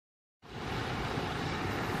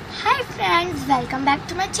Hi friends, welcome back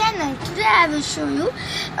to my channel. Today I will show you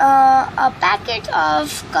a packet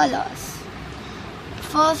of colors.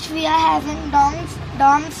 First we are having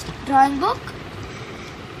Dom's drawing book,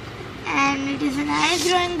 and it is a nice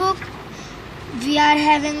drawing book. We are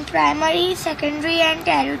having primary, secondary and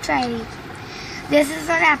tertiary. This is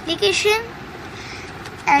an application,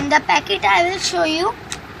 and the packet I will show you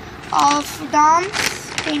of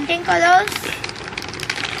Dom's painting colors.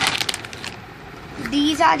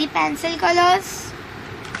 These are the pencil colors.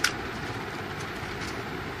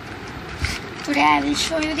 Today I will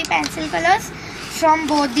show you the pencil colors from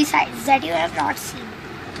both the sides that you have not seen.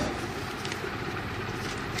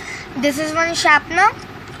 This is one sharpener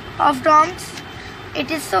of Dom's. It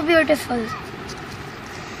is so beautiful.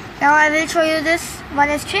 Now I will show you this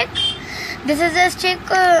one stick. This is a stick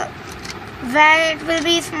when it will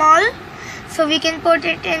be small, so we can put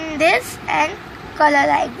it in this and color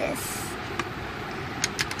like this.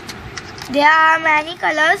 There are many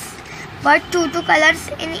colors, but two colors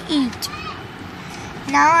in each.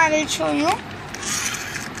 Now I will show you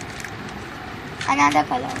another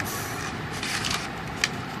colors.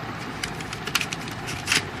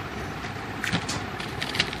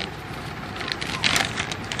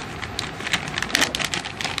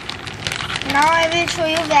 Now I will show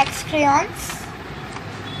you wax crayons.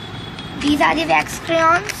 These are the wax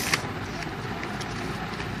crayons.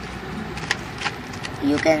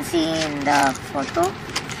 You can see in the photo.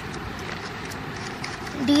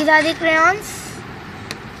 These are the crayons: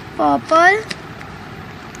 purple,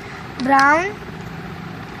 brown,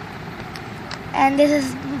 and this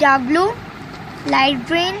is dark blue, light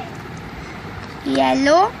green,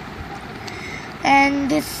 yellow, and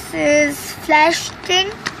this is flash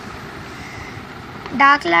tint,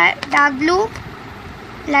 dark blue,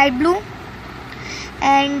 light blue,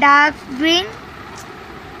 and dark green,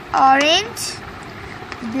 orange,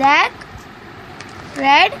 black,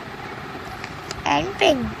 red and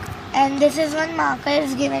pink. And this is one marker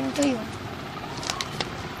is given to you.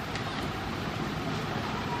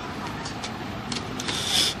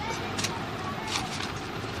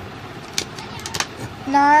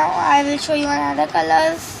 Now I will show you another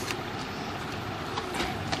colors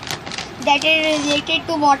that is related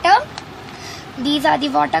to water. These are the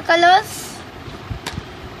watercolors.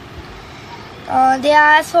 There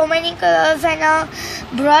are so many colors, and a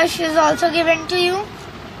brush is also given to you.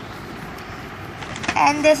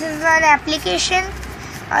 And this is an application,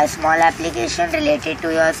 a small application related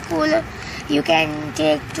to your school. You can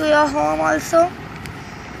take to your home also,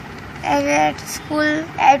 and at school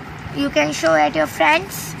you can show at your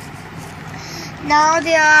friends. Now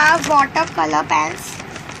there are watercolor pens.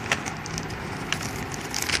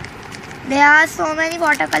 There are so many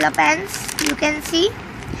watercolor pens. You can see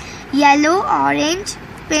yellow, orange,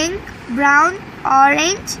 pink, brown,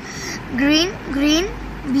 orange, green,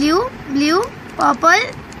 blue, purple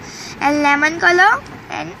and lemon color,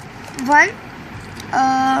 and one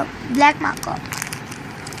black marker.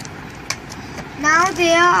 Now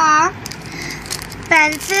there are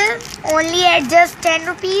pencils only at just 10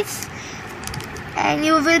 rupees, and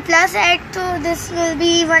you will plus add to this will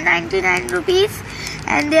be 199 rupees.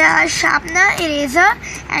 And there are sharpener, eraser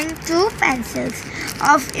and two pencils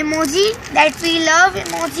of emoji that we love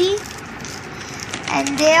emoji.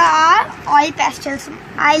 And there are oil pastels.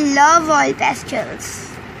 I love oil pastels.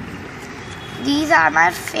 These are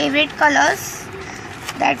my favorite colors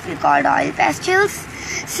that we called oil pastels.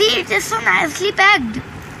 See, it is so nicely packed.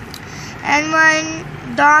 And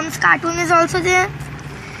one Dom's cartoon is also there.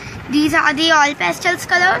 These are the oil pastels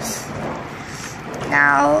colors.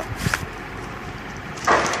 Now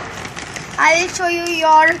I will show you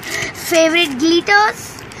your favorite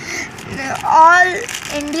glitters. All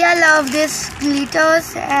India love this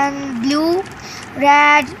glitters, and blue,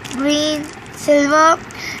 red, green, silver,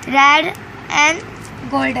 red and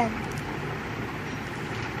golden.